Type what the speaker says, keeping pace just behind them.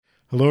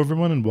Hello,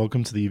 everyone, and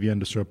welcome to the EVN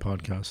Disrupt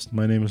podcast.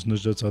 My name is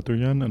Nujdat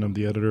Saturyan, and I'm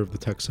the editor of the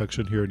tech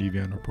section here at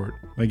EVN Report.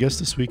 My guest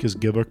this week is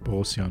Gevorg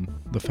Poghosyan,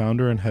 the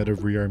founder and head of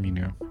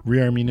reArmenia.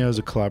 reArmenia is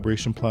a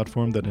collaboration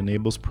platform that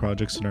enables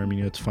projects in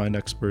Armenia to find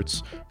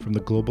experts from the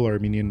global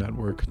Armenian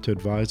network to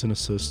advise and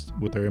assist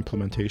with their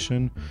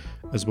implementation,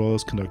 as well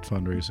as conduct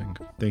fundraising.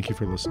 Thank you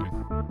for listening.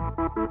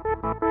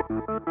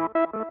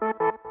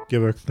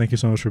 Gevorg, thank you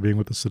so much for being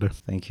with us today.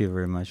 Thank you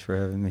very much for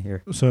having me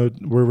here. So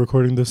we're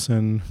recording this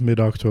in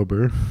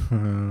mid-October.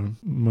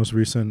 Most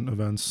recent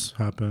events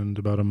happened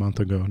about a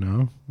month ago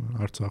now.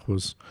 Artsakh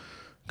was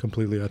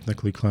completely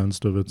ethnically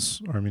cleansed of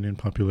its Armenian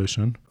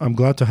population. I'm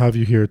glad to have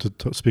you here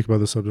to speak about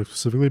this subject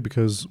specifically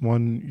because,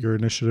 one, your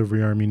initiative,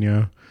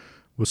 reArmenia,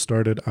 was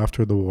started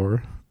after the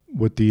war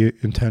with the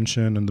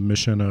intention and the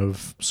mission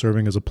of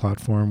serving as a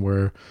platform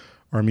where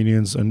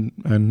Armenians and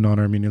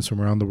non-Armenians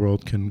from around the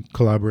world can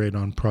collaborate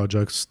on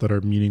projects that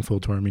are meaningful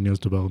to Armenia's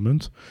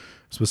development,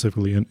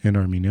 specifically in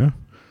Armenia.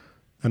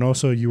 And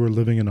also, you were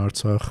living in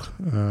Artsakh.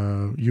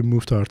 You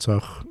moved to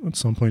Artsakh at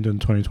some point in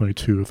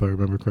 2022, if I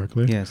remember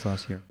correctly. Yes,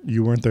 last year.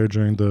 You weren't there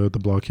during the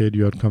blockade.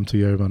 You had come to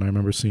Yerevan. I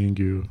remember seeing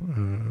you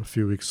a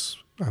few weeks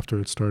after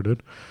it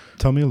started.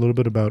 Tell me a little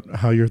bit about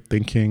how your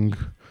thinking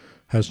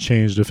has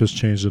changed, if it's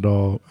changed at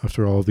all,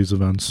 after all of these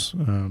events.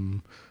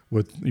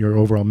 With your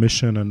overall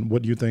mission and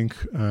what you think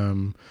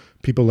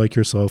people like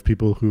yourself,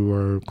 people who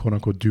are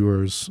quote-unquote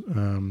doers,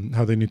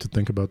 how they need to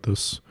think about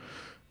this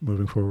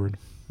moving forward.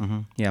 Mm-hmm.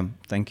 Yeah,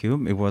 thank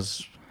you. It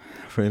was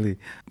really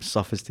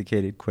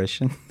sophisticated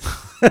question.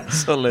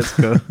 So let's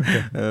go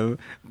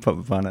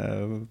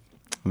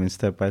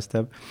step by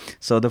step.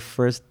 So the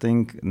first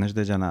thing,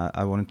 Najdejan,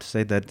 I wanted to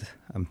say that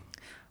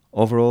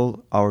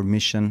overall our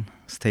mission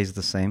stays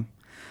the same.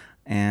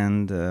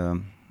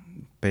 And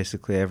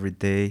basically every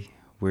day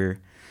we're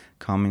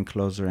coming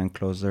closer and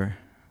closer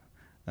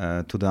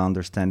to the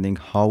understanding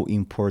how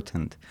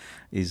important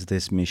is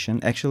this mission.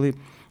 Actually,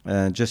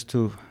 just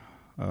to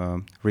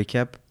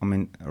recap,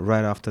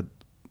 right after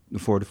the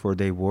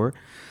 44-day war,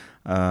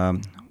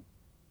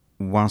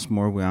 once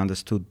more we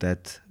understood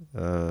that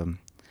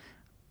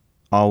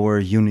our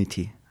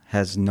unity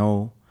has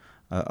no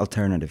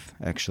alternative,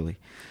 actually.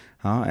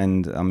 So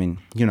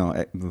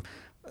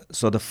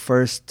the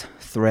first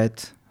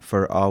threat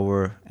for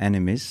our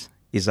enemies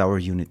is our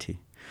unity.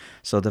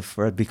 So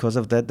because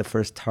of that, the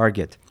first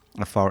target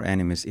of our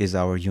enemies is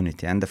our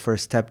unity. And the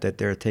first step that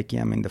they're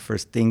taking, the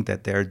first thing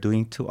that they're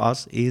doing to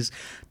us is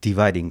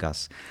dividing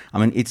us.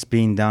 It's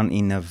being done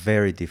in a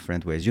very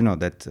different ways. You know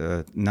that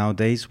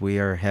nowadays we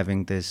are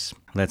having this,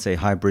 let's say,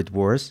 hybrid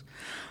wars.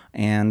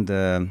 And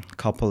a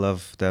couple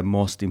of the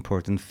most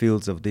important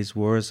fields of these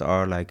wars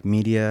are like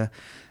media,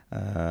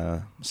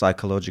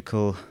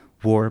 psychological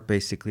war,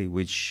 basically,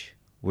 which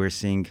we're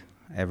seeing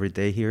every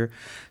day here.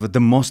 But the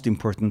most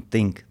important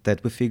thing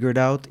that we figured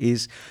out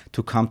is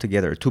to come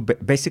together, to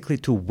basically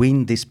to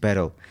win this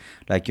battle,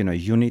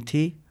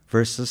 unity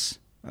versus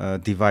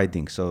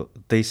dividing. So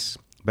this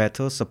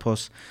battle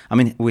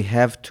we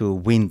have to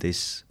win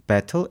this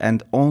battle,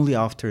 and only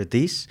after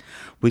this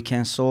we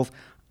can solve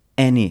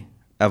any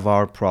of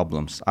our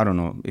problems. I don't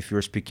know if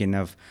you're speaking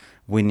of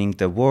winning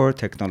the war,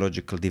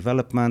 technological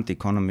development,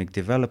 economic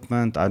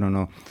development. I don't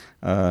know.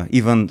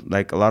 Even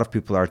a lot of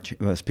people are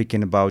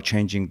speaking about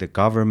changing the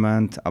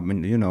government.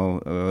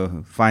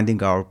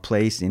 Finding our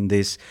place in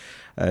this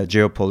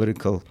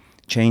geopolitical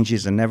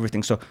changes and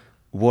everything. So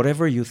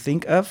whatever you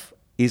think of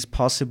is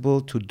possible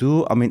to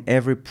do.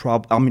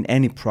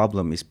 Any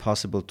problem is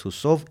possible to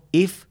solve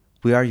if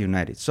we are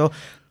united. So.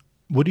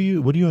 What do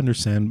you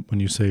understand when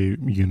you say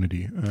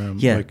unity?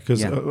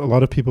 Because a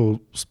lot of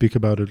people speak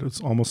about it.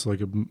 It's almost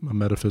like a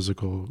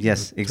metaphysical.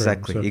 Yes,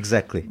 exactly, term. So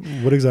exactly.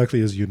 What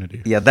exactly is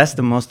unity? Yeah, that's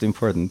the most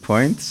important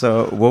point.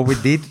 So what we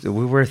did,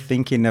 we were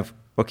thinking of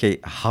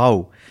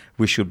how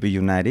we should be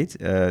united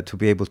to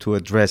be able to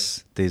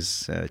address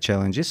these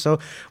challenges. So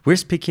we're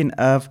speaking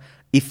of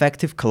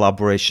effective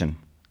collaboration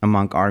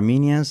among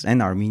Armenians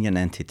and Armenian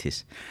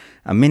entities.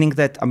 Meaning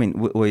that,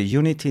 we're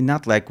unity,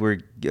 not like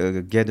we're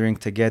gathering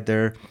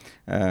together,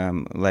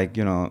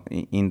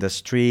 in the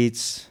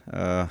streets,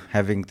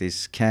 having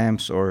these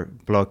camps or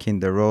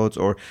blocking the roads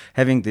or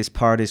having these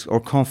parties or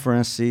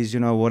conferences,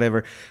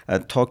 whatever,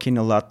 talking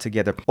a lot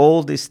together.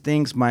 All these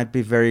things might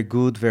be very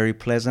good, very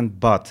pleasant,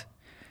 but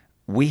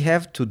we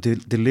have to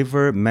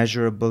deliver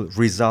measurable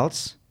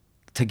results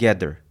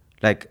together.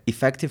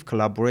 Effective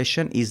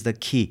collaboration is the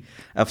key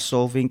of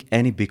solving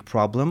any big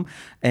problem,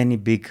 any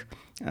big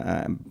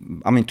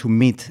to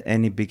meet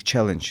any big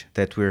challenge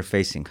that we're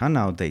facing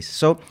nowadays.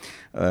 So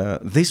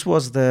this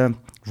was the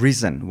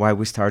reason why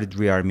we started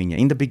reArmenia.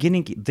 In the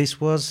beginning, this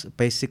was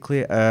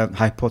basically a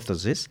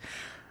hypothesis.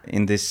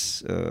 In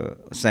this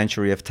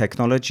century of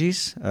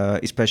technologies,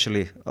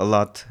 especially a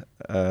lot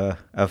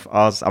of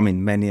us,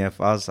 many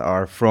of us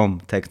are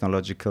from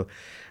technological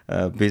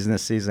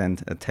businesses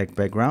and tech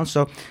background.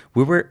 So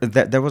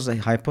there was a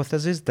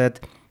hypothesis that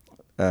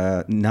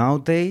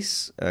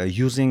nowadays,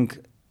 using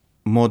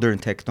modern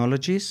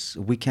technologies,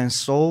 we can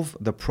solve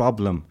the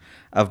problem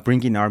of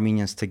bringing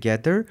Armenians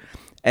together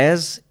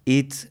as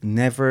it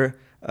never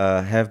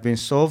have been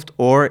solved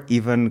or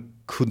even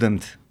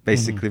couldn't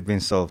basically been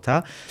solved.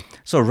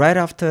 So right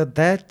after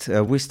that,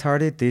 we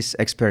started these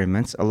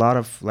experiments. A lot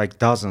of like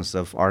dozens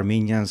of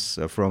Armenians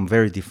from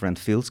very different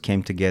fields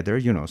came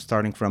together,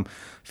 starting from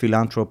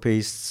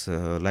philanthropists,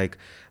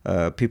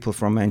 people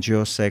from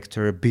NGO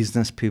sector,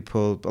 business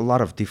people, a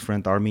lot of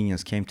different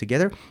Armenians came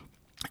together.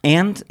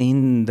 And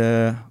in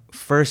the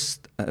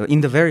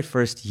very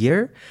first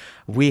year,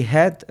 we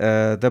had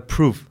the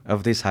proof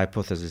of this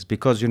hypothesis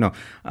because,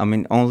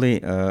 only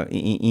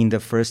in the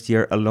first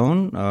year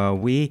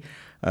alone, we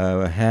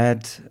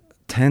had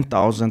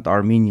 10,000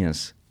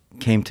 Armenians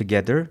came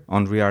together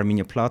on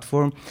reArmenia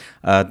platform.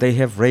 They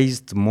have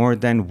raised more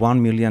than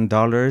 $1 million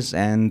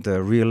and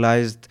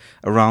realized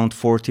around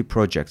 40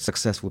 projects,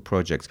 successful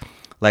projects.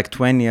 Like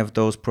 20 of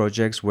those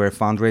projects were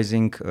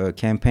fundraising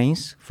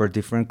campaigns for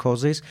different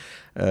causes,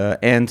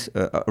 and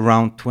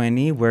around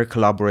 20 were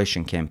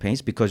collaboration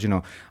campaigns because,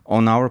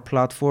 on our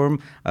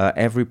platform,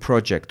 every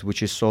project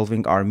which is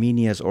solving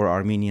Armenia's or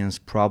Armenians'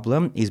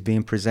 problem is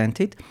being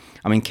presented.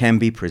 Can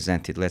be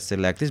presented, let's say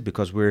like this,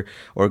 because we're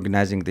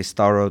organizing this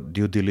thorough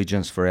due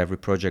diligence for every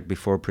project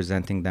before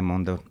presenting them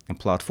on the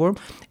platform.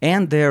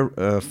 And they're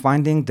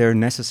finding their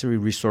necessary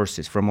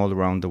resources from all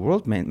around the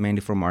world,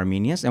 mainly from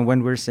Armenians. And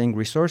when we're saying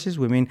resources,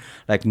 we mean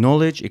like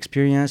knowledge,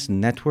 experience,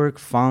 network,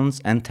 funds,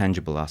 and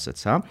tangible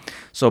assets.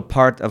 So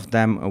part of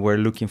them were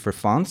looking for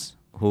funds,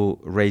 who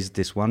raised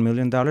this $1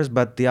 million,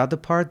 but the other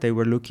part, they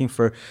were looking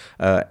for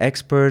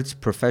experts,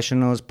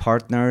 professionals,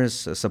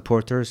 partners,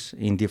 supporters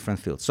in different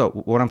fields. So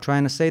what I'm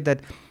trying to say that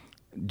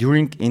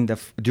during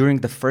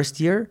the first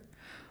year,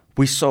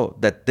 we saw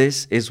that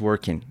this is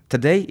working.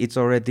 Today, it's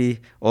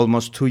already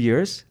almost 2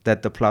 years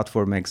that the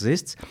platform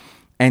exists.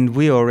 And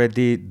we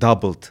already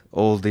doubled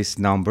all these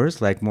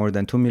numbers, like more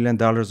than $2 million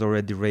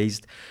already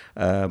raised,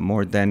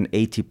 more than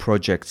 80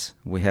 projects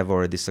we have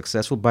already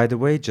successful. By the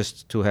way,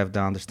 just to have the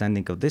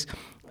understanding of this,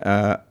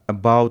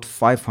 about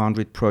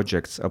 500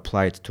 projects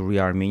applied to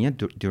reArmenia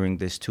during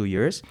these 2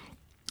 years.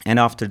 And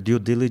after due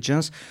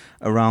diligence,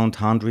 around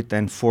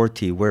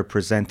 140 were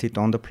presented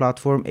on the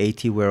platform,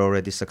 80 were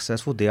already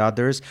successful. The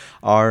others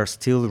are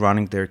still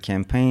running their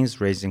campaigns,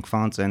 raising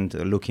funds, and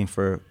looking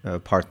for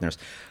partners.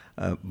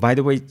 By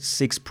the way,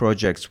 6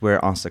 projects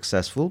were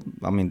unsuccessful.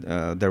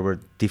 There were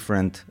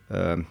different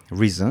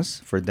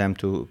reasons for them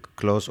to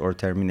close or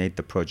terminate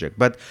the project.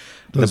 But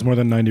that's more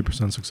than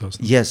 90% success.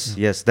 Yes,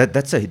 yes,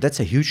 that's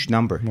a huge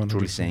number. 100%.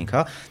 Truly saying,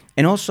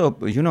 And also,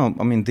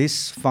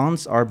 these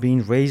funds are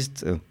being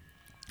raised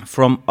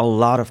from a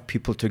lot of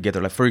people together.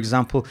 Like, for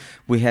example,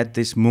 we had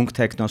this Munk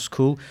Techno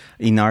School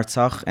in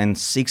Artsakh, and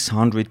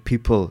 600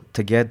 people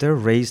together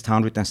raised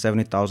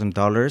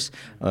 $170,000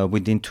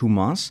 within 2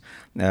 months.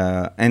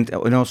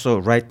 And also,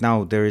 right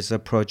now, there is a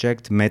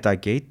project,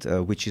 Metagate,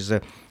 which is a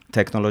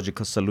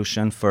technological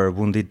solution for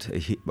wounded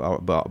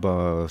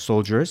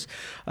soldiers.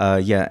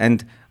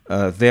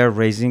 They're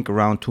raising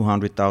around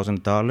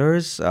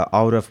 $200,000,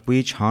 out of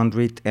which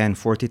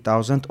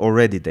 $140,000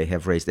 already they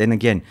have raised. And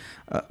again,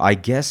 I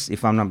guess,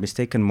 if I'm not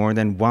mistaken, more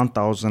than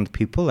 1,000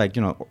 people,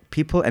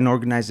 people and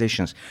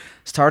organizations,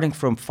 starting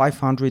from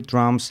 500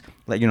 drums,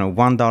 $1,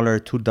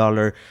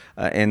 $2,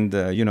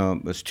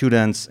 and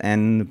students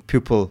and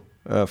people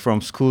from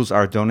schools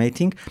are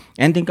donating,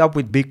 ending up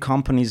with big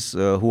companies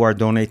who are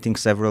donating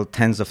several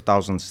tens of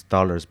thousands of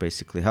dollars,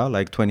 basically,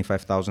 like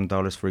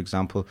 $25,000, for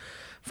example,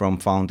 from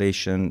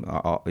foundation,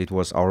 it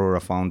was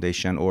Aurora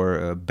Foundation,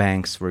 or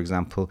banks, for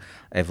example,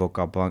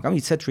 Evoca Bank,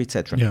 etc.,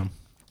 etc. Yeah.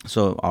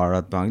 So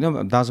Arad Bank,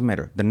 it doesn't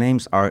matter. The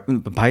names are,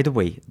 by the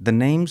way, the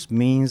names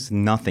means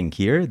nothing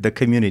here. The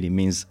community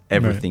means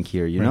everything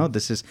here. You know,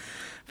 this is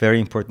very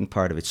important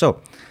part of it.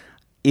 So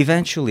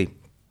eventually,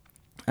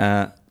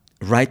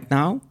 right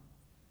now,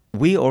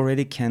 we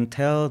already can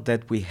tell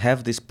that we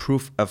have this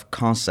proof of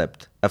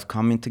concept of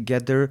coming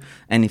together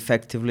and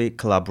effectively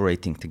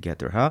collaborating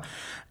together.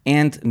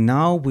 And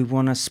now we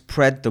want to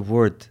spread the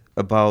word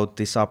about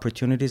these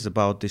opportunities,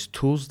 about these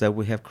tools that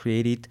we have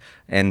created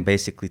and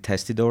basically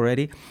tested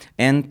already,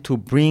 and to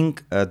bring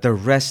the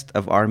rest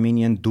of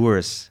Armenian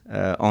doers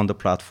on the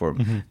platform.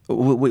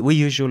 Mm-hmm. We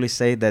usually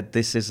say that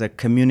this is a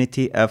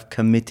community of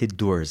committed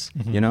doers,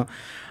 mm-hmm.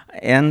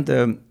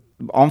 And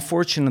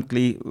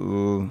unfortunately,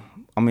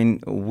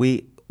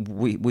 we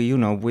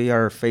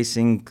are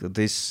facing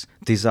these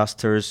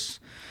disasters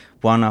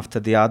one after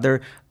the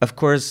other. Of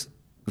course,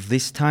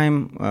 this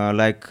time,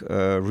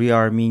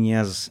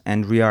 reArmenia's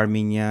and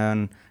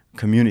reArmenian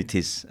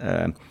communities'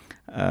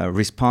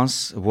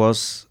 response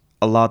was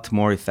a lot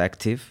more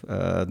effective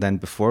than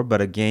before.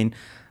 But again,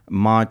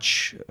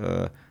 much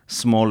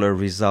smaller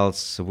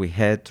results we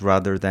had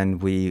rather than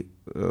we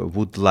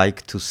would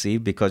like to see,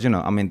 because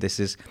this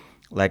is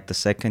like the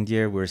second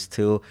year. We're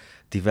still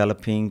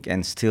developing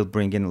and still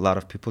bringing a lot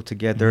of people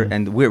together, mm-hmm.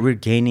 and we're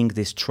gaining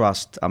this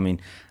trust.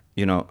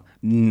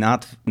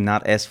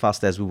 not as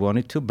fast as we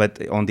wanted to,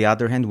 but on the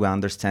other hand, we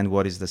understand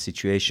what is the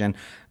situation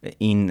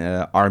in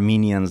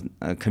Armenian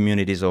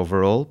communities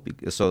overall.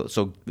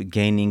 So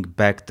gaining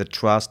back the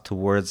trust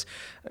towards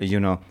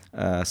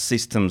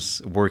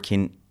systems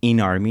working in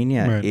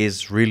Armenia Right.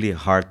 is really a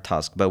hard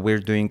task, but we're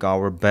doing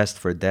our best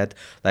for that.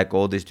 Like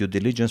all these due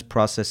diligence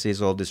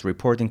processes, all these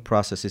reporting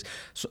processes.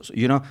 So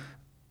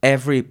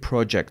every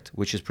project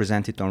which is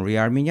presented on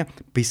reArmenia,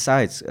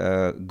 besides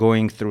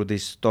going through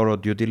this thorough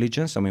due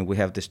diligence, I mean, we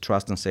have this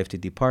trust and safety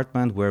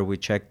department where we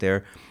check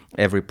their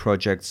every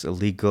project's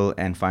legal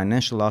and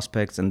financial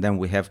aspects, and then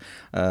we have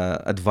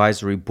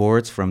advisory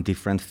boards from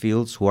different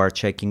fields who are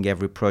checking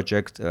every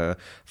project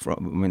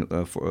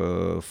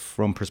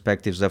from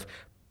perspectives of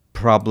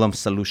problem,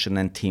 solution,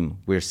 and team.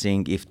 We're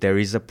seeing if there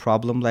is a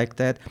problem like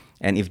that,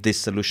 and if this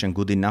solution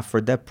good enough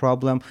for that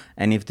problem,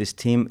 and if this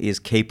team is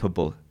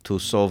capable to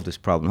solve this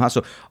problem.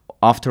 So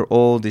after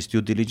all this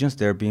due diligence,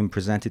 they're being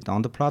presented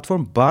on the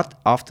platform. But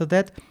after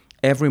that,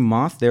 every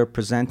month they're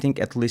presenting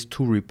at least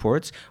 2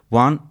 reports.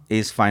 One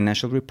is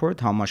financial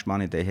report, how much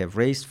money they have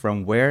raised,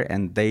 from where,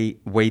 and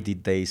where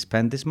did they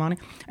spend this money.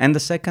 And the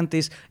second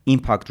is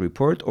impact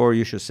report, or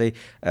you should say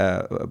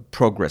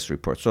progress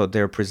report. So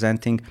they're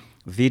presenting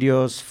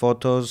videos,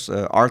 photos,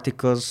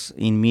 articles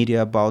in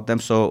media about them,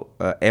 so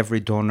every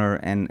donor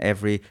and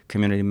every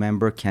community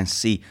member can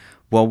see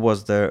what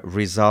was the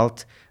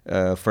result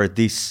for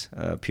this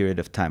period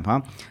of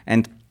time.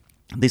 And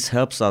this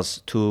helps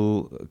us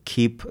to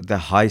keep the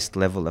highest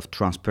level of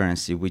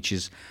transparency, which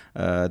is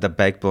the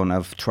backbone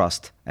of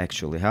trust,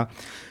 actually.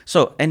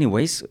 So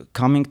anyways,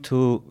 coming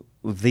to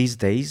these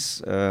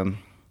days,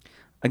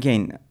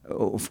 again,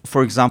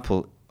 for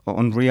example,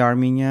 on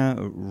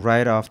reArmenia,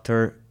 right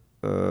after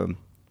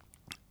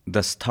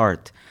the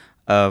start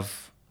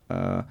of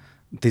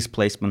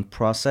displacement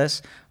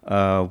process,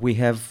 we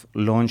have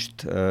launched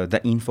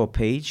the info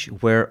page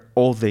where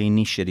all the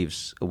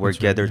initiatives were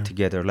gathered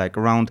together, like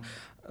around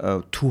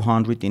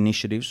 200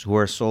 initiatives who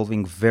are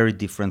solving very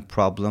different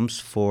problems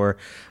for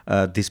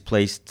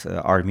displaced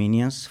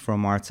Armenians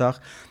from Artsakh.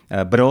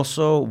 But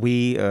also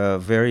we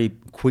very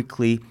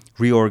quickly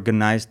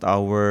reorganized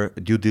our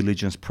due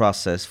diligence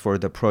process for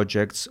the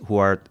projects who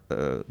are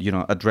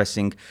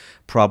addressing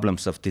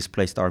problems of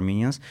displaced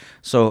Armenians.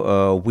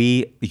 So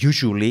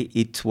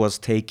it was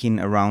taking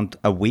around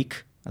a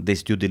week,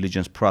 this due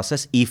diligence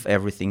process, if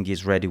everything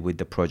is ready with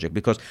the project,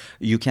 because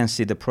you can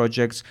see the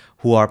projects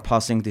who are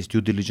passing this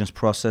due diligence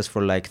process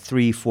for like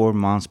 3-4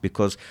 months,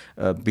 because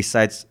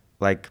besides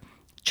like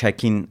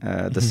checking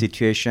the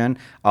situation,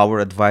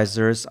 our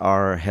advisors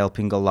are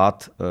helping a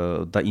lot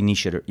the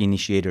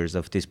initiators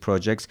of these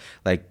projects,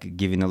 like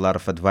giving a lot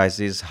of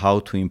advices how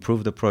to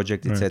improve the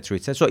project, etc.,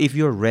 etc. So if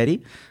you're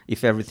ready,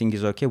 if everything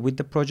is okay with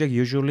the project,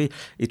 usually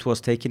it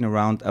was taking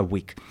around a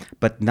week.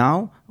 But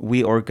now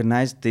we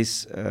organized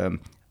this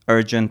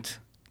urgent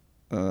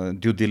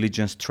due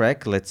diligence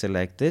track, let's say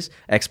like this,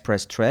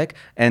 express track,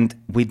 and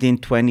within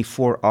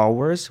 24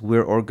 hours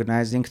we're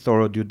organizing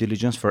thorough due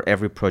diligence for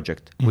every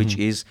project, which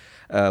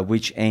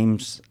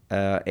aims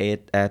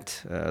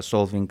at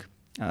solving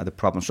the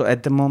problem. So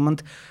at the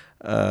moment,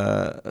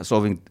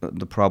 solving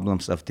the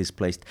problems of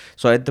displaced.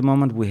 So at the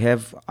moment we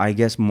have, I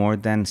guess, more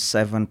than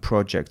 7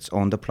 projects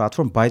on the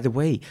platform. By the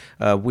way,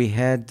 we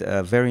had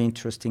very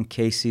interesting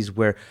cases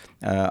where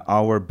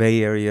our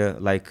Bay Area,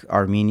 like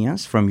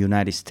Armenians from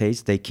United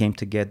States, they came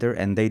together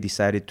and they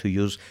decided to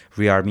use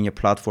reArmenia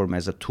platform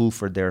as a tool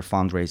for their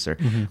fundraiser,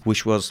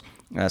 which was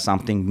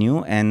something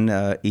new, and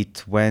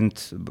it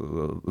went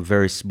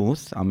very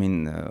smooth. I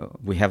mean,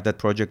 we have that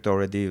project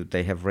already.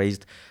 They have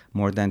raised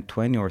more than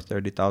 $20,000 or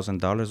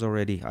 $30,000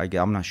 already.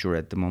 I'm not sure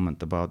at the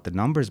moment about the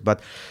numbers,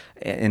 but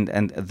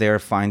and they're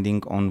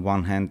finding on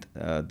one hand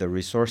the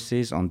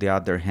resources, on the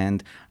other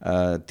hand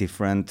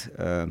different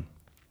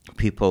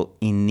people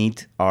in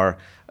need are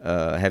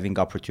having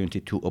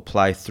opportunity to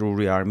apply through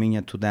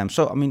reArmenia to them.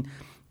 So I mean,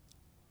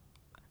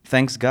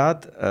 thanks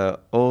God,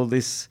 all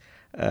this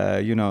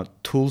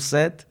tool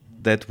set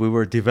that we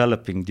were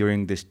developing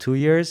during these 2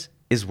 years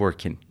is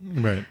working.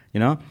 Right.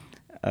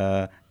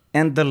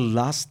 And the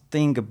last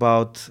thing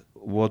about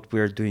what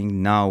we're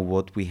doing now,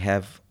 what we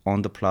have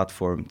on the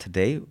platform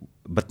today,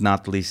 but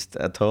not least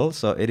at all,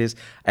 so it is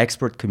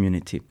expert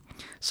community.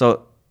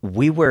 So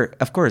we were,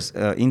 of course,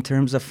 in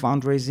terms of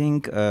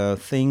fundraising,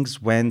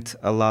 things went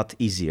a lot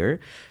easier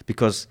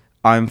because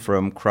I'm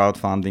from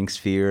crowdfunding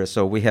sphere,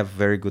 so we have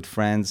very good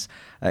friends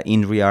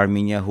in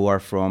reArmenia who are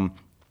from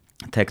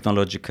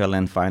technological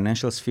and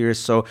financial spheres.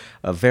 So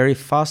very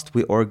fast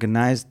we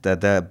organized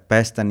the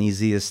best and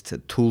easiest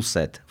tool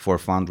set for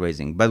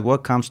fundraising. But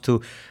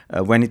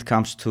when it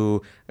comes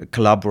to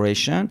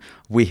collaboration,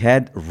 we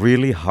had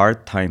really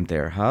hard time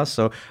there.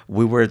 So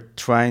we were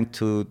trying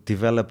to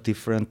develop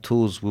different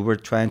tools. We were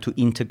trying to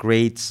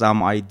integrate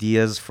some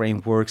ideas,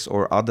 frameworks,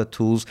 or other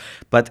tools,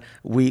 but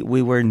we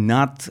were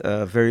not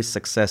very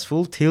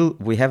successful till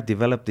we have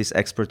developed this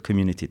expert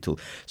community tool.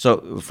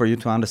 So for you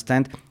to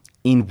understand,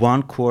 in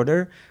 1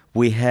 quarter,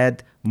 we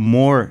had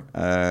more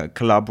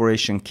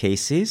collaboration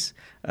cases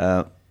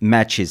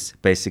matches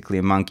basically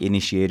among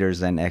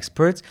initiators and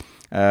experts,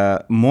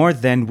 more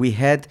than we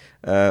had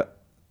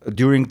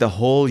during the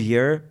whole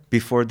year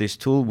before this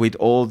tool with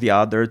all the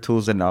other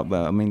tools and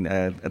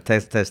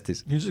test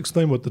this. Can you just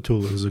explain what the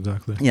tool is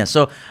exactly? Yeah,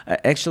 so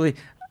actually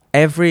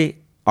every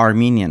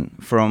Armenian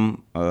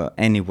from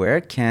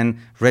anywhere can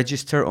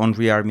register on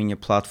reArmenia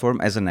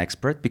platform as an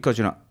expert, because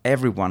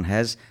everyone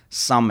has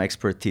some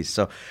expertise.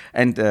 So,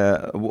 and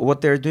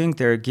what they're doing,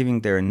 they're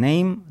giving their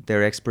name,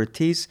 their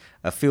expertise,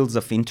 fields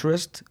of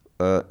interest,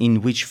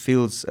 in which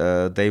fields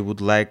they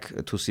would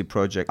like to see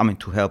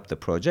to help the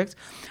project,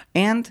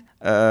 and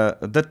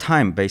the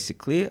time,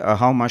 basically,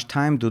 how much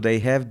time do they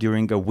have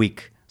during a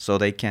week so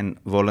they can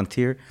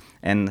volunteer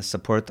and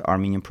support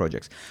Armenian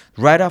projects.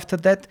 Right after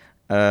that,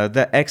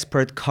 the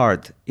expert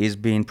card is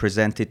being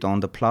presented on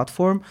the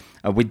platform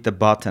with the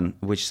button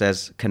which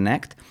says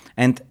connect,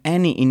 and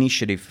any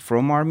initiative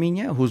from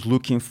Armenia who's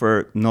looking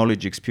for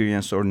knowledge,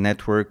 experience, or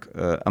network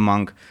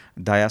among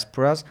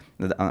diasporas,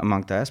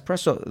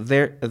 so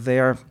they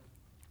are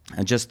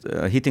just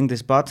hitting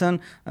this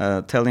button,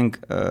 telling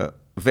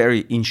very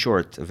in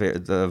short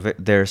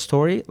their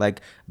story,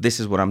 like this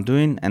is what I'm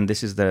doing and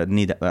this is the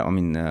need,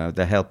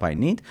 the help I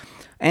need.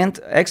 And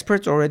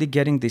experts already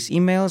getting these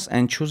emails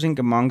and choosing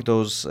among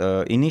those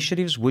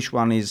initiatives which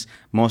one is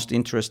most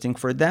interesting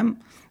for them,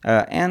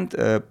 and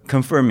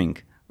confirming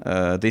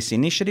this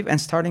initiative and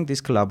starting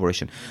this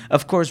collaboration.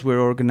 Of course,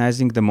 we're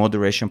organizing the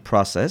moderation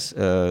process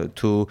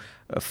to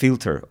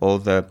filter all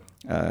the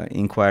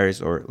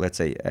inquiries, or let's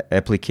say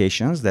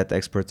applications that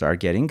experts are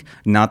getting,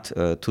 not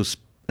to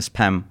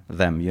spam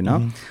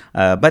them,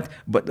 But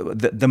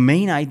the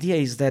main idea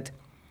is that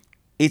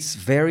it's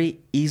very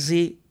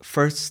easy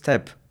first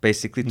step,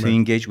 basically, to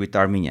engage with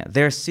Armenia.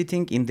 They're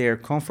sitting in their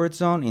comfort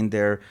zone, in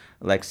their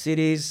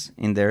cities,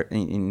 in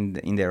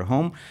their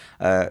home,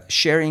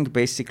 sharing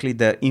basically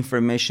the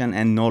information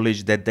and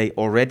knowledge that they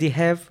already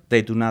have.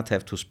 They do not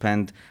have to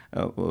spend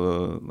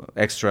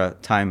extra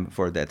time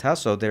for that.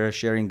 So they're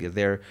sharing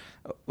their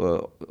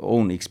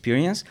own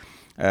experience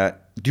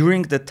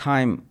during the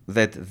time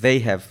that they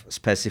have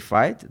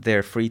specified,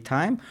 their free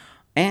time,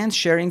 and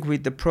sharing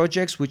with the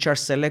projects which are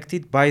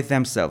selected by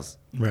themselves.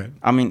 Right.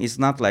 It's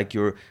not like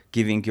you're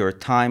giving your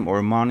time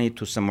or money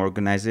to some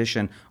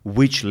organization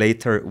which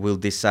later will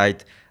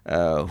decide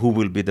who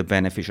will be the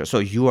beneficiary. So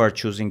you are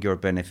choosing your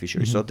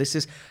beneficiary. So this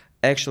is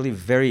actually a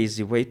very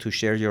easy way to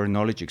share your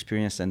knowledge,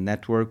 experience, and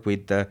network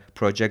with the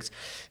projects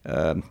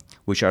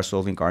which are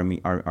solving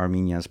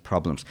Armenia's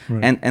problems.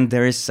 Right. And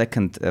there is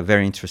second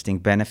very interesting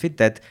benefit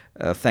that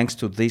thanks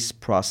to this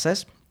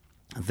process,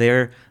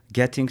 they're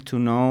getting to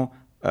know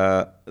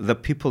the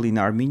people in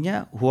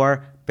Armenia who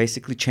are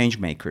basically change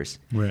makers.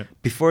 Right.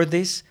 Before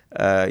this,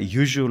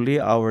 usually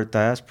our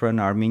diaspora and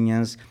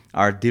Armenians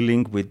are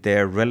dealing with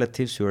their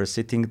relatives who are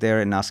sitting there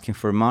and asking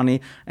for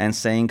money and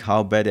saying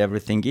how bad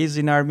everything is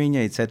in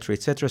Armenia, etc.,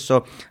 etc.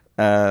 So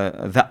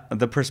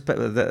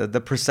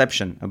the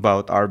perception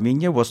about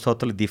Armenia was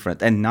totally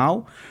different. And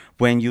now,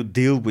 when you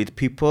deal with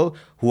people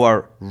who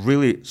are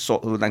really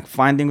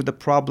finding the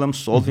problems,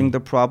 solving the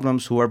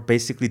problems, who are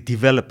basically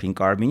developing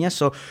Armenia,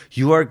 so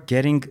you are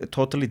getting a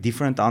totally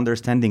different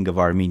understanding of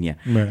Armenia,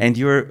 and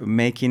you're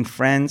making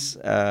friends,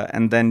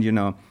 and then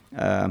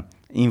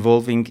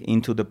involving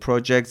into the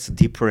projects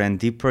deeper and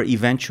deeper.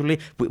 Eventually,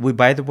 we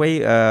by the way,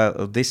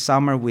 this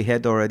summer we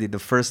had already the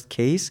first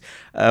case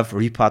of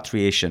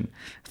repatriation,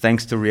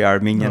 thanks to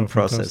reArmenian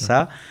process.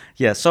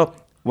 Yeah. So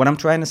what I'm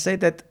trying to say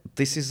that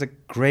this is a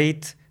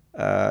great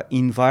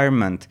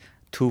environment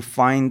to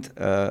find,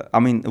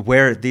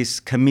 where these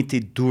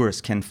committed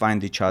doers can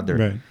find each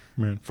other,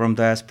 right. From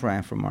diaspora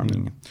and from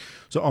Armenia. Yeah.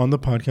 So on the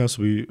podcast,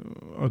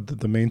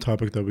 the main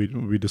topic that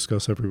we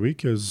discuss every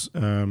week is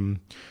the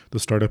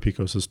startup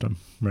ecosystem,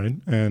 right?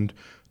 And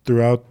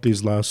throughout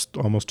these last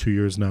almost 2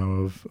 years now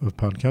of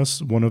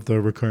podcasts, one of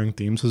the recurring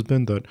themes has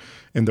been that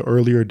in the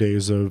earlier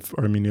days of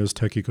Armenia's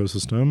tech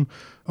ecosystem,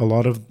 a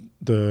lot of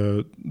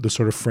the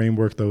sort of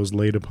framework that was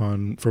laid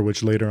upon, for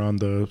which later on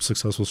the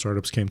successful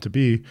startups came to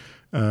be,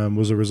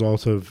 was a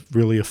result of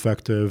really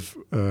effective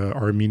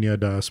Armenia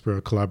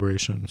diaspora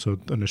collaboration. So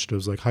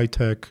initiatives like High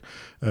Tech,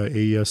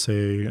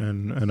 AESA,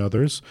 and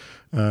others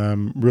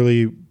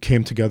really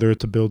came together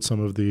to build some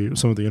of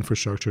the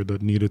infrastructure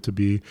that needed to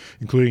be,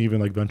 including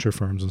even like venture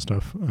firms and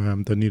stuff,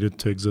 that needed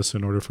to exist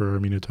in order for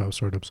Armenia to have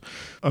startups.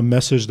 A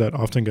message that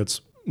often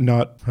gets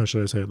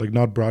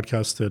not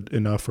broadcasted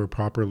enough or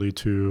properly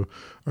to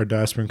our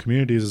diasporan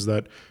communities is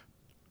that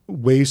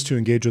ways to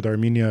engage with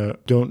Armenia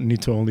don't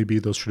need to only be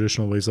those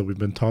traditional ways that we've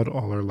been taught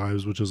all our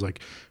lives, which is like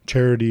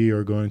charity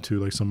or going to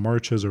like some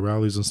marches or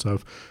rallies and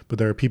stuff. But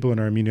there are people in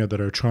Armenia that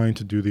are trying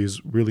to do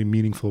these really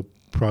meaningful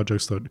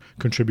projects that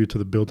contribute to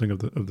the building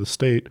of the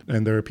state.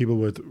 And there are people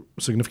with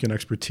significant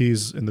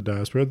expertise in the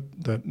diaspora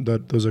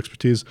that those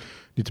expertise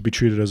need to be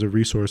treated as a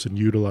resource and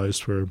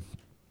utilized for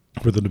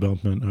for the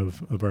development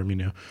of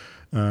Armenia.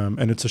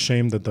 And it's a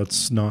shame that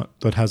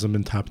that hasn't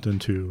been tapped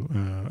into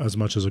as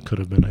much as it could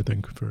have been, I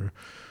think, for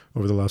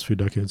over the last few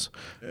decades.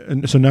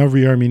 And so now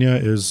reArmenia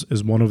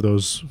is one of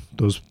those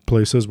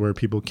places where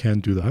people can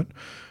do that.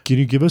 Can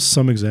you give us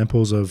some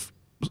examples of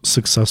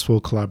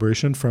successful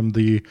collaboration from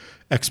the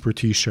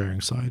expertise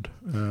sharing side?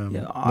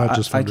 Not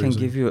just I can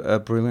give you a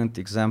brilliant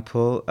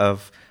example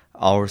of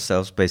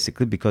ourselves,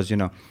 basically, because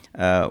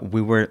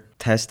we were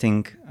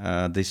testing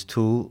this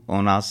tool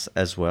on us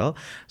as well.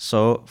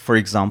 So, for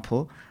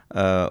example,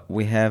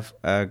 we have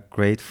a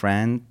great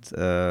friend.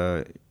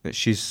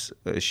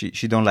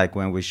 She don't like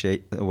when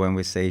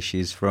we say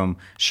she's from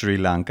Sri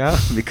Lanka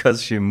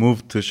because she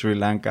moved to Sri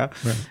Lanka,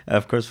 right.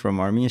 Of course, from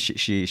Armenia.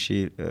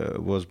 She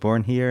was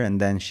born here,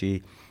 and then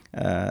she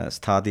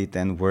studied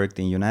and worked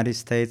in United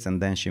States,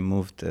 and then she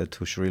moved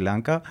to Sri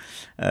Lanka.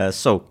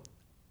 So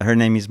her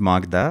name is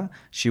Magda.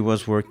 She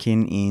was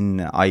working in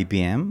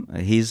IBM.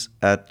 He's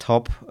a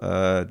top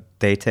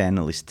data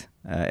analyst,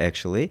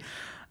 actually,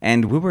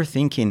 and we were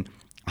thinking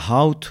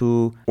how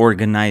to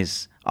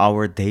organize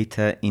our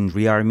data in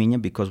reArmenia,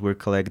 because we're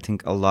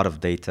collecting a lot of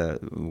data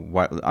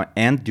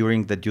and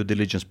during the due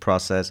diligence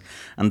process,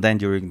 and then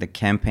during the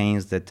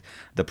campaigns that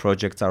the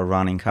projects are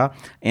running,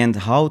 and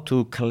how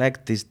to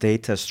collect this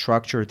data,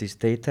 structure this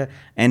data,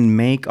 and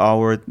make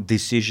our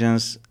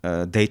decisions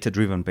data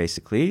driven,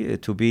 basically,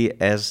 to be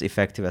as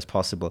effective as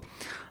possible.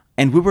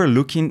 And we were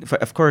looking for,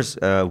 of course,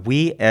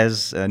 we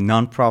as a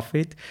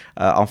non-profit,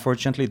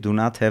 unfortunately, do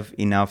not have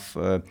enough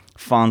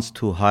funds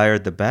to hire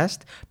the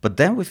best. But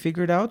then we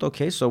figured out,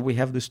 okay, so we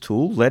have this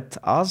tool. Let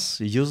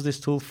us use this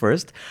tool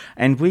first.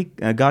 And we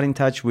got in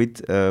touch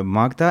with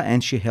Magda,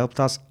 and she helped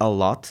us a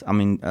lot. I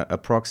mean,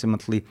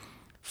 approximately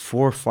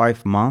 4 or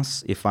 5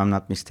 months, if I'm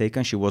not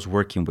mistaken, she was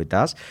working with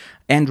us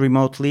and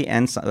remotely,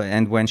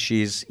 and when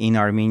she's in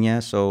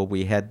Armenia. So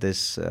we had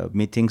these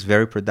meetings,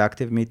 very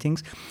productive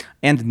meetings.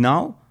 And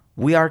now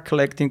we are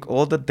collecting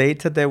all the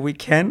data that we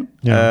can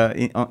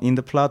in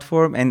the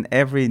platform, and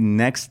every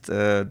next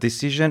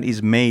decision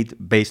is made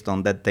based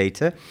on that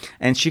data.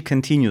 And she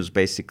continues,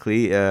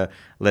 basically,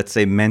 let's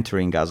say,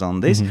 mentoring us on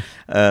this.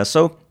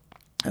 So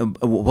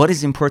what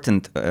is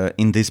important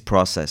in this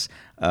process?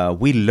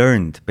 We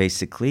learned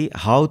basically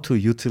how to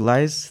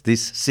utilize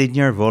this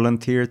senior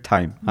volunteer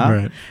time,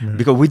 right.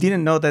 Because we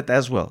didn't know that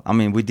as well. I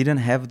mean, we didn't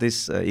have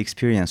this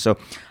experience. So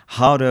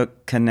how to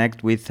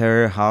connect with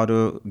her, how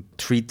to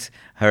treat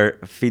her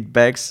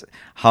feedbacks,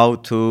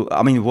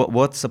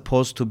 what's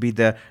supposed to be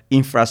the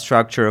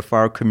infrastructure of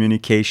our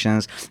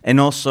communications, and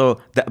also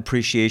the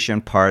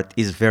appreciation part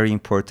is very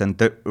important.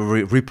 The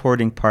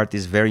reporting part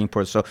is very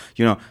important. So,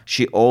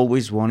 she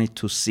always wanted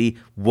to see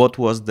what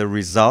was the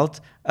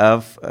result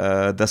of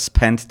the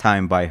spent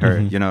time by her.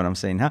 You know what I'm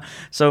saying?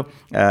 So,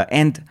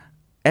 and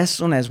as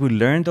soon as we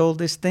learned all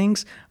these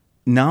things,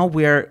 now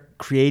we are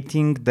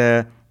creating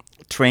the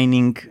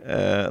training,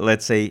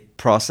 let's say,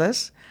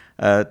 process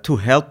to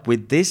help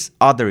with these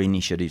other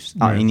initiatives,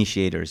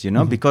 initiators,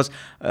 because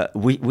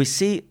we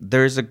see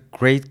there's a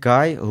great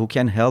guy who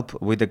can help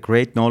with a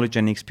great knowledge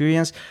and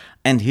experience,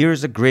 and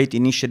here's a great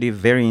initiative,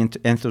 very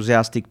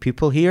enthusiastic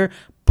people here,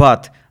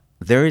 but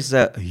there is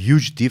a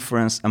huge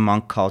difference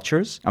among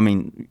cultures. I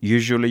mean,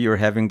 usually you're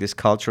having these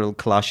cultural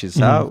clashes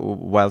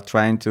while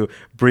trying to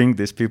bring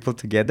these people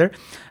together.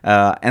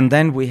 And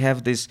then we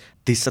have this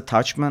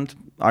disattachment,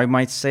 I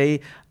might say,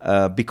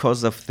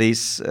 because of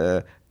these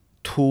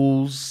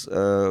tools,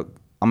 the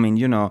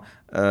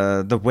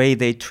way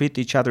they treat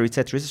each other,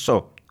 etc.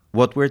 So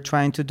what we're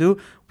trying to do,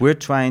 we're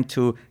trying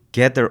to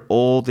gather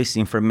all this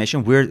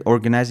information. We're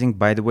organizing,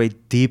 by the way,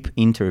 deep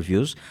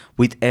interviews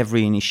with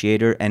every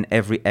initiator and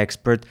every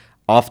expert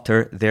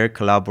after their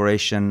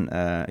collaboration,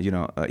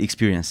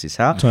 experiences.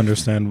 To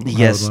understand.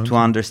 Yes, to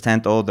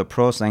understand all the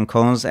pros and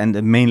cons,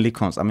 and mainly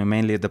cons.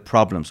 Mainly the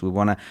problems. We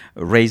want to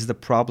raise the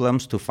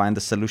problems to find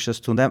the solutions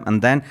to them,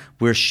 and then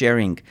we're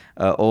sharing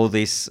all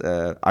these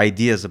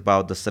ideas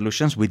about the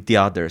solutions with the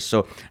others.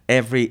 So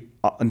every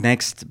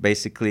next,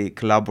 basically,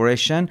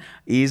 collaboration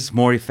is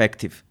more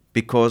effective,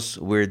 because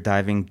we're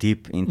diving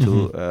deep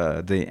into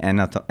the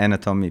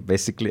anatomy,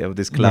 basically, of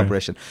this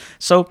collaboration. Right.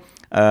 So,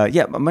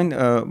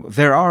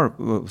 there are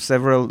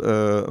several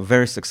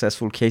very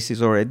successful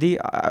cases already.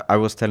 I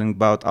was telling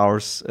about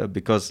ours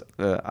because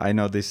I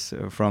know this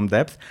from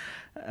depth.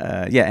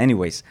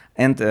 Anyways.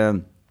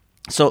 And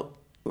so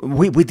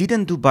we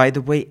didn't do, by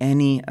the way,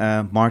 any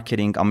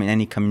marketing,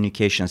 any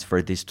communications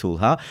for this tool.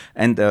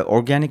 And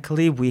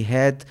organically, we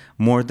had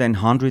more than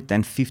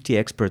 150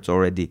 experts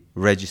already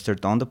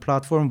registered on the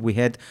platform. We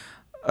had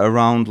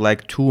around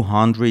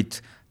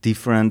 200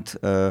 different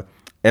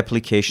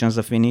applications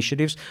of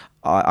initiatives.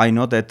 I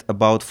know that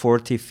about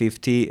 40,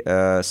 50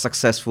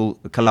 successful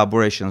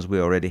collaborations we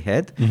already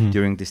had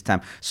during this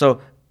time. So,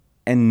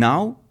 and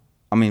now,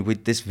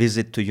 with this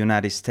visit to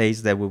United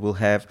States that we will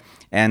have,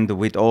 and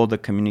with all the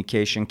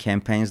communication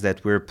campaigns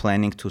that we're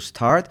planning to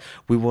start,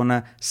 we want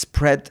to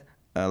spread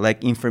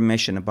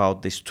information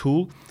about this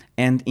tool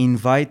and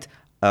invite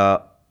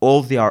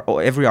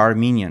every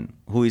Armenian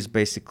who is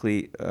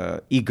basically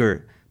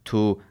eager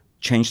to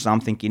change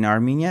something in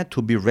Armenia,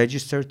 to be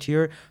registered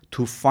here,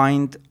 to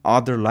find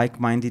other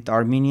like-minded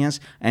Armenians,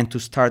 and to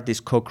start this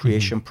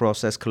co-creation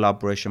process,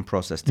 collaboration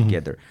process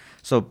together.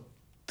 So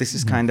this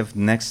is kind of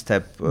next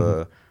step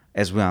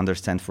as we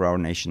understand for our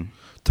nation.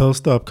 Tell us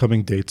the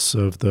upcoming dates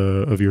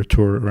of your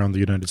tour around the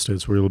United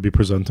States where you'll be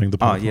presenting the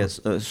platform. Yes.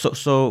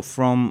 So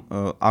from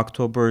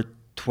October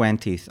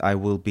 20th, I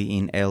will be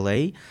in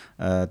LA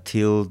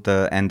till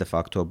the end of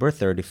October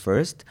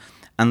 31st.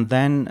 And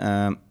then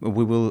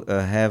we will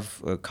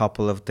have a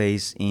couple of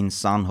days in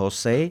San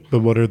Jose. But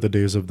what are the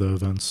days of the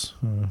events?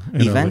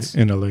 Events?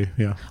 In LA,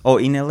 yeah. Oh,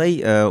 in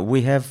LA,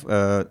 we have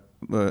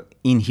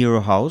in Hero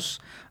House,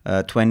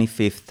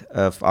 25th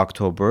of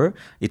October.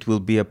 It will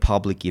be a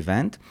public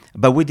event.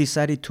 But we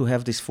decided to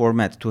have this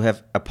format, to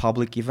have a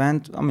public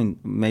event, I mean,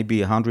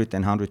 maybe 100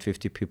 and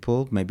 150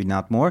 people, maybe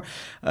not more,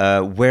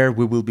 where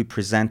we will be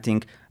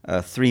presenting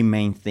three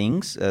main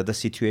things. The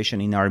situation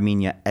in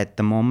Armenia at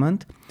the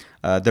moment,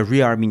 the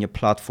reArmenia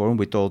platform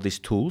with all these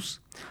tools,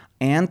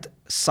 and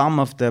some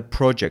of the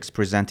projects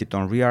presented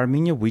on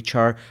reArmenia, which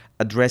are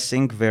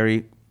addressing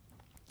very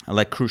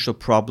crucial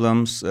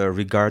problems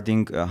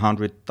regarding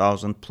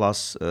 100,000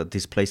 plus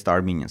displaced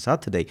Armenians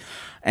today.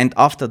 And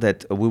after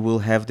that, we will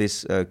have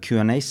this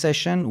Q&A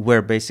session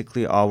where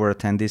basically our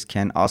attendees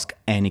can ask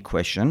any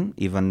question,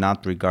 even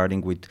not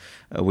regarding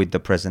with the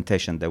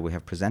presentation that we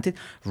have presented.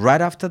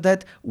 Right after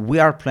that, we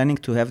are planning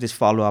to have these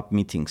follow-up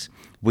meetings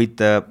with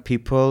the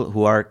people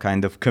who are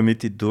kind of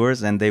committed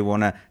doers and they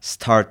want to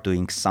start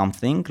doing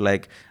something,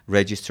 like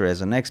register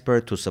as an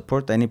expert to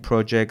support any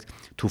project,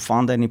 to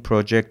fund any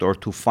project, or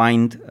to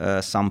find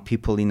some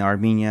people in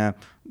Armenia,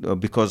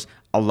 because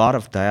a lot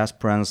of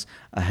diasporans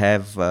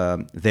have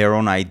their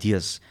own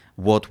ideas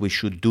what we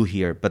should do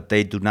here, but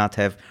they do not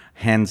have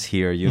hands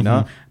here, you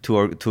know,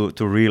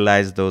 to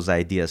realize those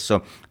ideas.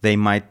 So they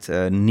might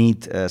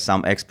need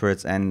some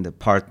experts and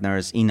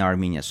partners in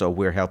Armenia. So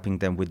we're helping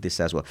them with this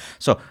as well.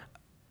 So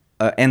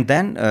and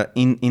then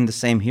in the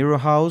same Hero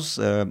House,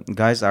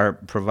 guys are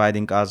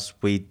providing us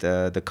with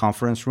the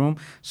conference room.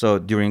 So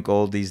during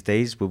all these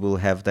days, we will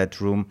have that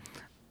room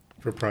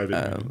for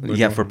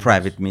private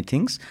private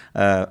meetings,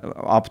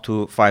 up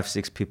to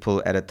 5-6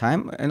 people at a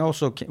time. And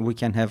also we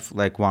can have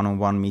like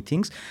one-on-one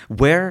meetings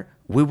where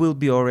we will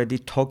be already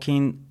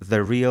talking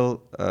the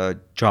real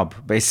job,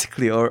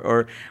 basically,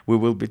 or we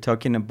will be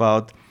talking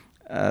about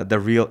the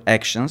real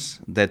actions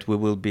that we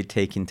will be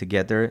taking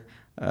together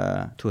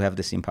to have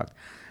this impact.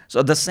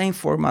 So the same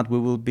format we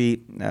will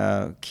be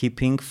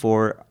keeping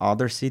for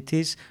other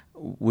cities.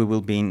 We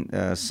will be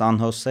in San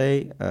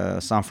Jose,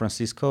 San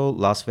Francisco,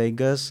 Las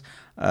Vegas,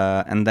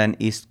 and then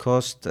East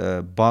Coast,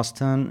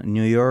 Boston,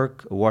 New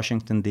York,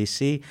 Washington,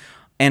 D.C.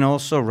 And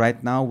also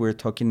right now we're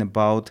talking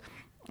about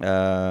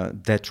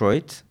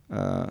Detroit.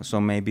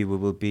 So maybe we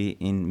will be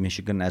in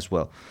Michigan as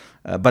well.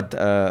 But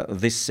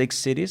these 6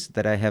 cities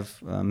that I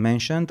have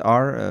mentioned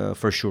are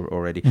for sure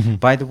already.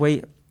 By the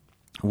way,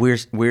 we're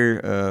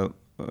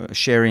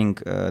sharing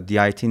the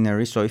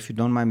itinerary. So if you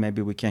don't mind,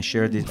 maybe we can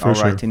share our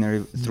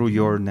itinerary through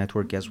your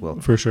network as well.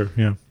 For sure,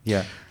 yeah.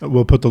 Yeah.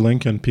 We'll put the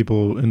link, and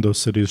people in those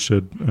cities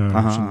should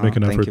make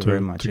an effort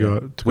to go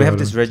out. We have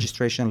this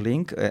registration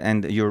link,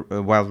 and you're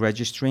while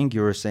registering,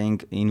 you're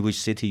saying in which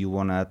city you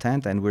want to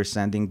attend, and we're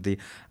sending the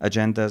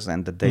agendas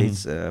and the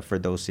dates for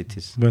those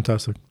cities.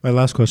 Fantastic. My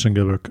last question,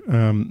 Gevorg.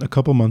 A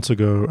couple months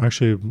ago,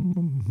 actually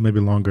maybe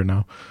longer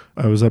now,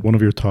 I was at one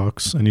of your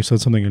talks, and you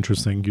said something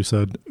interesting. You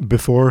said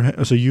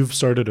so you've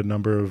started a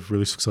number of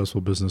really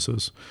successful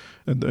businesses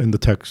in the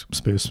tech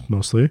space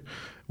mostly,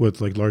 with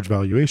like large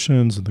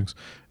valuations and things.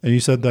 And you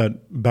said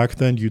that back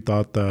then you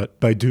thought that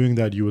by doing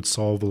that you would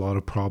solve a lot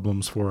of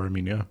problems for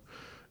Armenia.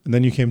 And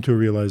then you came to a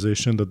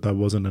realization that that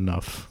wasn't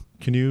enough.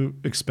 Can you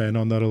expand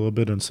on that a little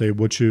bit and say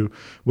what you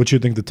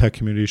think the tech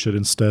community should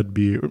instead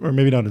be, or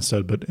maybe not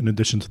instead, but in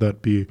addition to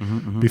that, be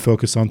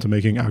focused on to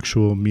making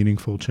actual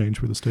meaningful change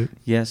for the state?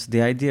 Yes,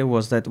 the idea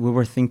was that we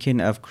were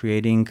thinking of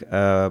creating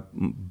a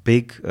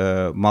big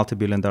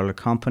multi-billion-dollar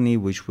company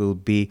which will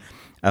be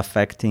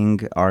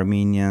affecting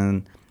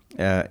Armenian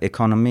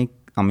economy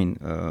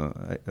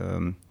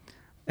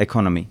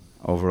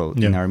overall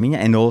in Armenia,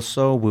 and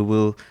also we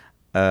will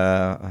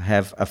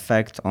have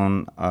effect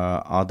on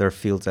other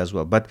fields as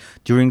well. But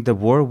during the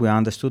war, we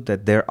understood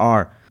that there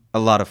are a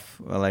lot of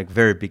like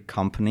very big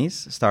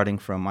companies, starting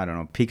from, I don't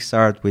know,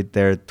 Pixar with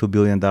their $2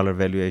 billion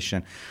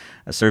valuation,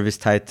 Service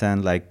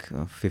Titan like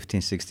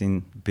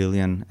 15-16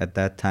 billion at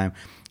that time.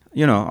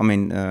 You know, I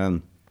mean,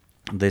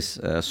 this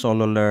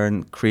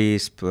SoloLearn,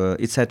 Crisp,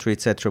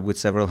 etc., with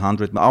several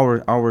hundred.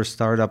 Our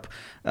startup,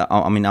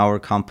 our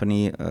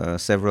company,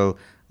 several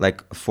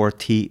like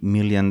 $40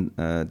 million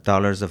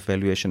of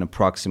valuation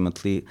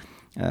approximately.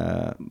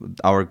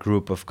 Our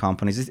group of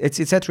companies,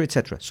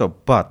 etc. So,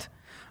 but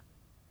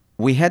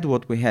we had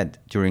what we had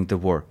during the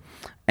war,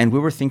 and we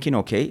were thinking,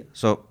 okay,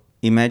 so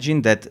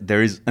imagine that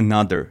there is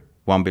another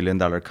 $1 billion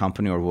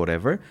company or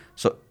whatever.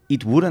 So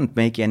it wouldn't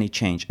make any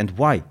change. And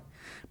why?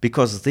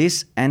 Because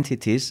these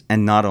entities,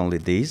 and not only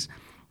these,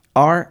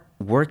 are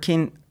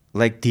working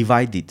like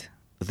divided.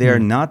 they are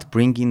not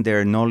bringing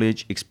their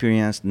knowledge,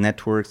 experience,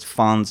 networks,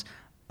 funds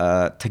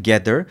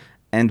together,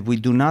 and we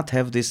do not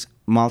have this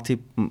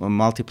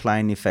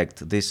multiplying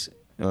effect. This,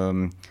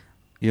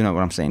 you know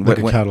what I'm saying? Like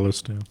a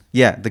catalyst.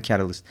 Yeah, the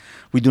catalyst.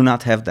 We do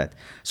not have that.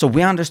 So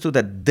we understood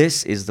that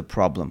this is the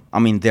problem. I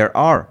mean, there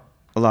are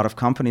a lot of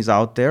companies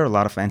out there, a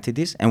lot of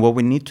entities, and what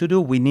we need to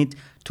do, we need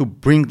to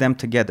bring them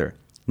together.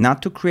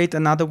 Not to create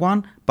another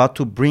one, but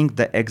to bring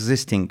the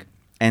existing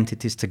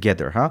entities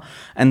together.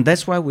 And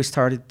that's why we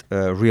started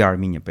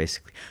reArmenia,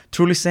 basically.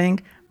 Truly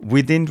saying,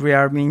 within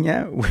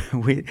reArmenia,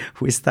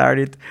 we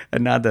started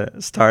another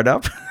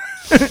startup.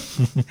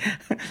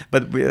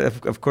 But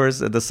of course,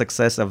 the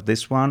success of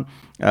this one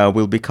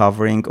will be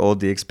covering all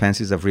the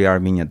expenses of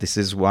reArmenia. This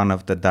is one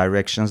of the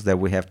directions that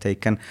we have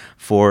taken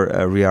for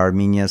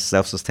reArmenia's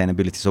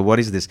self-sustainability. So what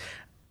is this?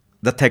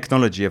 The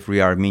technology of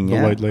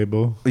reArmenia. The white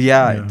label.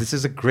 Yeah, this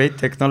is a great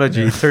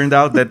technology. It turned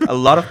out that a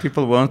lot of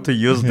people want to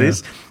use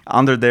this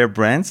under their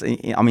brands,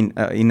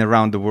 in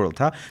around the world.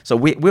 So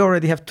we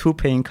already have 2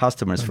 paying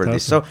customers for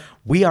this. So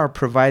we are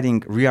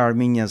providing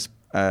reArmenia's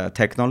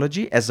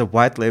technology as a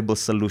white label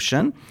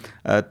solution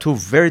to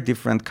very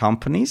different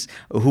companies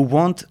who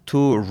want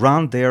to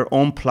run their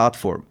own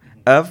platform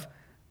of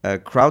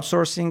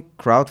crowdsourcing,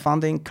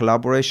 crowdfunding,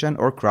 collaboration,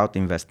 or crowd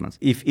investments.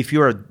 If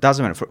you're,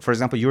 doesn't matter, for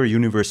example, you're a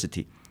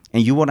university,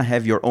 and you want to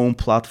have your own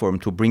platform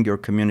to bring your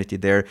community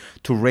there,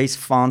 to raise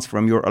funds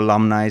from your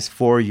alumni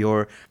for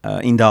your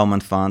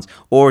endowment funds,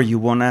 or you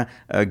want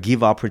to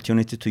give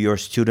opportunity to your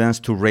students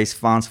to raise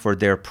funds for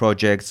their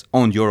projects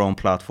on your own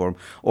platform,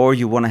 or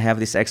you want to have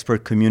this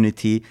expert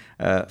community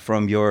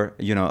from your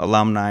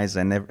alumni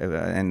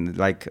and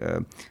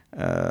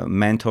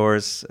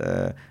mentors,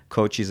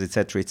 coaches,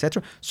 etc.,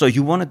 etc. So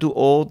you want to do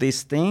all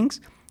these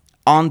things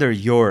under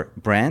your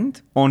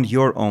brand, on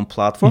your own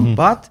platform,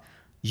 but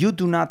you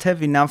do not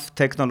have enough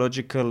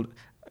technological,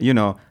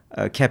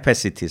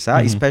 capacities.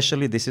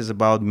 Especially this is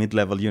about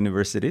mid-level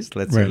universities,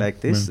 let's say like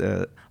this,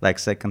 like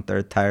second,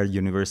 third tier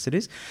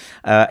universities.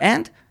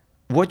 And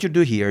what you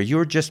do here,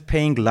 you're just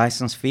paying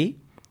license fee.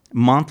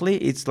 Monthly,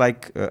 it's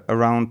like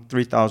around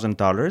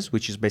 $3,000,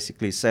 which is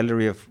basically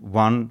salary of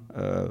one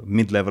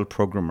mid-level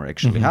programmer,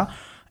 actually.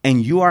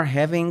 And you are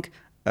having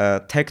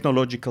a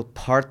technological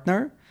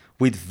partner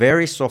with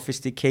very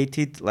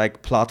sophisticated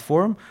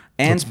platform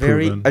and That's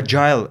very proven.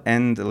 Agile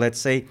and let's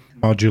say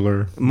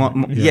Modular.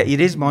 it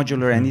is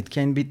modular and it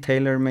can be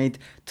tailor-made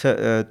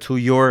to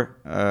your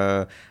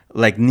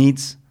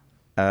needs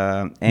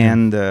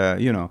and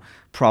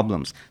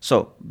problems.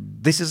 So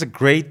this is a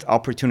great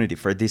opportunity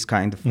for this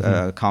kind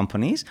of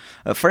companies.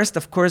 First,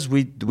 of course,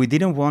 we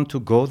didn't want to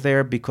go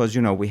there because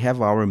we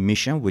have our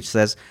mission, which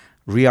says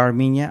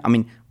reArmenia.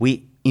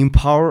 We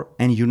empower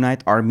and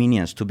unite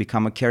Armenians to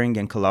become a caring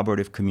and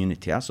collaborative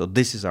community. So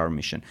this is our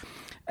mission.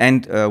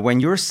 And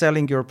when you're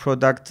selling your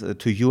product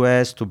to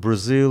US, to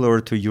Brazil, or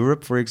to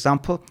Europe, for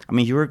example,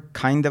 you're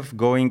kind of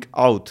going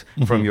out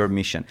from your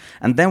mission.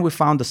 And then we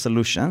found a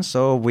solution.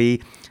 So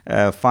we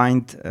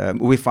found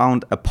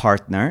a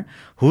partner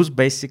who's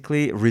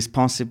basically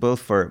responsible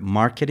for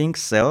marketing,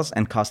 sales,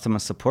 and customer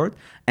support.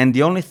 And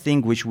the only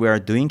thing which we are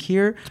doing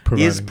here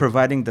is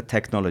providing the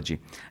technology.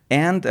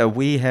 And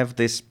we have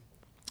this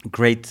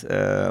great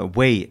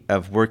way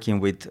of working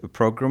with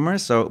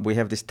programmers. So we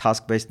have this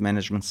task-based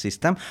management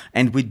system,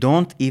 and we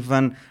don't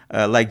even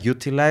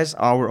utilize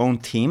our own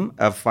team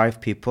of 5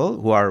 people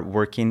who are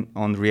working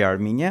on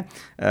reArmenia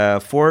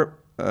for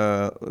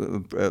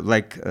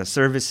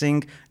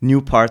servicing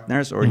new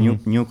partners or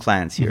new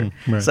clients here.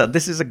 So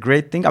this is a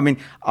great thing.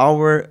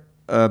 Our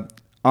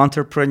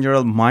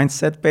entrepreneurial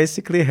mindset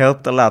basically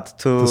helped a lot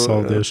to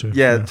solve the issue.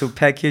 To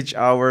package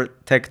our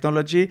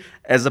technology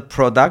as a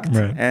product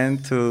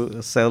and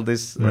to sell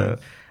this.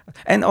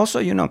 And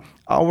also,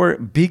 our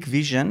big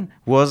vision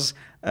was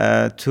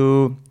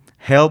to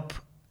help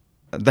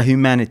the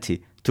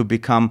humanity to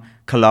become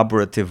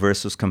collaborative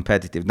versus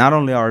competitive. Not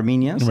only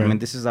Armenians,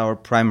 this is our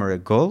primary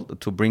goal,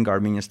 to bring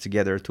Armenians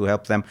together, to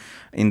help them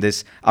in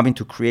this,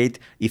 to create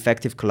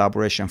effective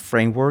collaboration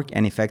framework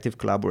and effective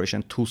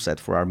collaboration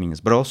toolset for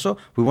Armenians. But also,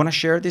 we want to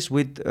share this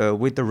with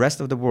the rest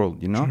of the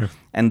world,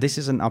 and this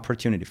is an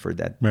opportunity for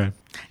that.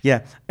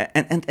 Yeah,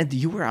 and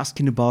you were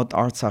asking about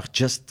Artsakh,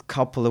 just a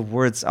couple of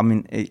words.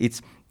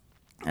 It's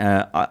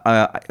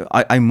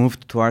I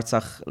moved to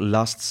Artsakh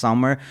last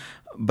summer,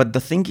 but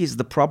the thing is,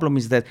 the problem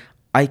is that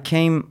I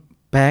came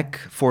back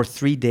for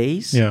 3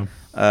 days.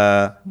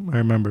 I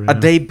remember. A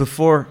day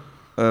before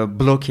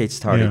blockade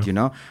started,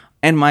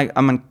 And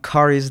my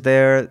car is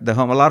there, the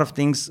home. A lot of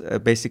things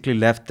basically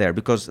left there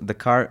because the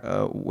car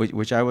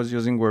which I was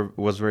using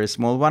was very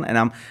small one,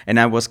 and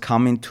I was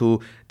coming to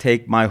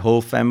take my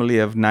whole family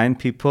of 9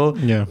 people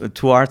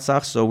to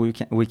Artsakh so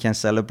we can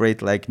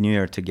celebrate New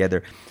Year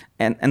together,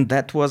 and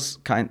that was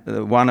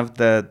one of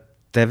the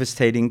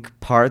devastating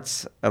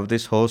parts of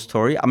this whole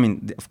story.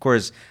 Of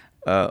course.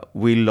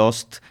 We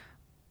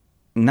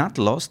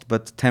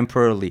but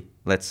temporarily,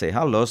 let's say,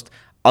 lost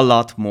a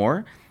lot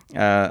more.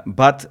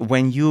 But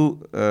when you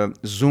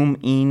zoom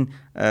in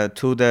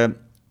to the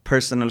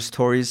personal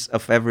stories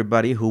of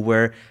everybody who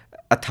were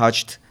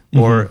attached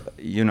or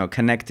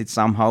connected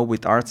somehow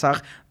with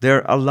Artsakh.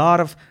 There are a lot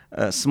of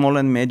small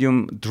and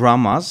medium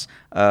dramas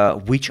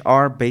which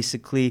are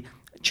basically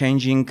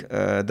changing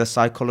the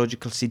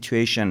psychological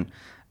situation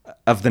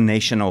of the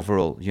nation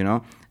overall.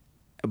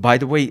 By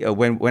the way,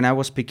 when I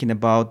was speaking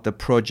about the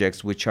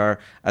projects which are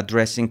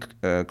addressing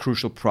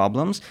crucial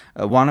problems,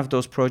 one of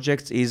those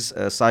projects is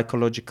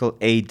psychological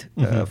aid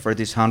for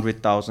these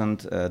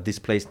 100,000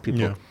 displaced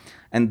people. Yeah.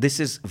 And this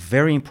is a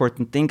very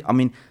important thing. I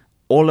mean,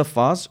 all of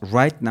us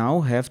right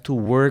now have to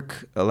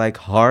work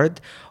hard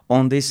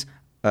on this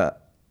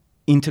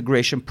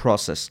integration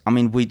process. I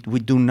mean, we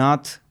do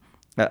not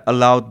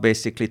allowed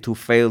basically to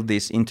fail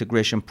this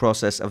integration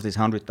process of these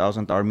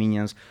 100,000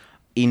 Armenians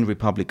in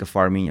Republic of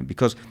Armenia,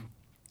 because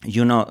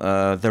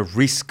the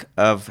risk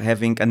of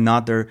having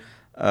another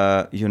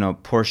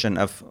portion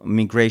of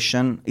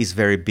migration is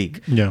very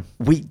big. Yeah.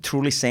 We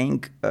truly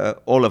saying,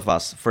 all of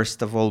us,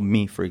 first of all,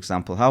 me, for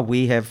example, how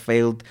we have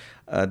failed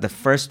the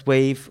first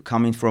wave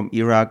coming from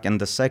Iraq,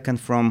 and the second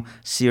from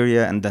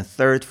Syria, and the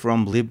third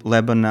from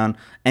Lebanon,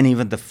 and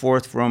even the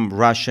fourth from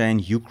Russia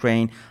and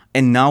Ukraine.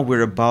 And now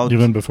we're about...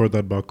 Even before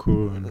that,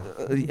 Baku. And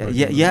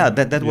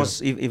that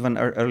was even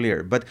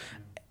earlier.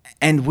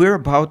 And we're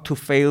about to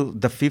fail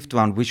the fifth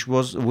one, which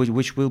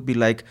will be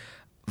like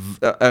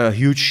a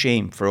huge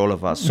shame for all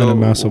of us. So a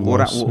massive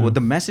loss,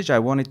 the message I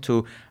wanted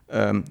to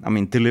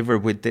deliver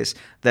with this,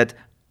 that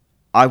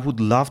I would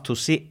love to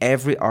see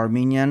every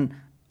Armenian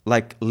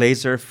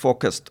laser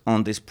focused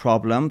on this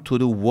problem, to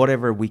do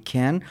whatever we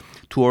can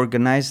to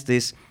organize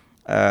this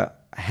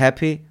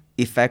happy,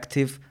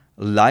 effective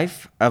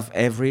life of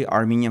every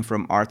Armenian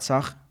from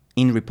Artsakh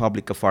in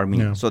Republic of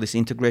Armenia. Yeah. So this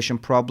integration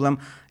problem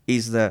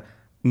is the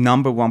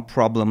number one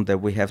problem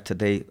that we have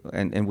today,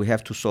 and we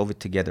have to solve it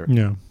together.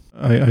 Yeah,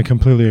 I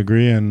completely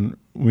agree, and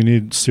we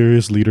need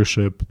serious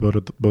leadership,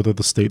 both at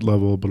the state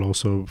level, but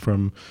also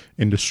from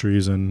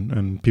industries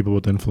and people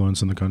with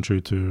influence in the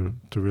country to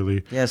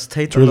really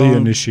state to really alone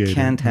initiate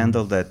can't it.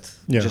 handle that.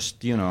 Yeah.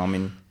 Just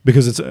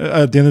because it's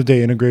at the end of the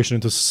day, integration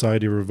into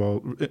society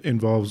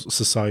involves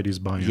society's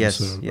buy-in. Yes,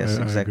 so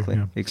exactly,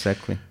 I agree,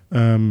 exactly.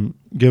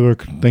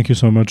 Gevorg, thank you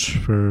so much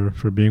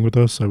for being with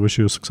us. I wish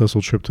you a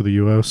successful trip to the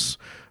U.S.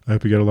 I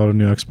hope you get a lot of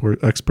new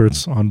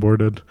experts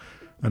onboarded,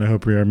 and I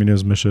hope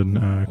reArmenia's mission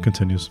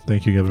continues.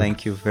 Thank you, Gevorg.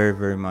 Thank you very,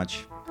 very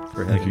much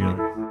for having me.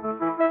 Gevorg.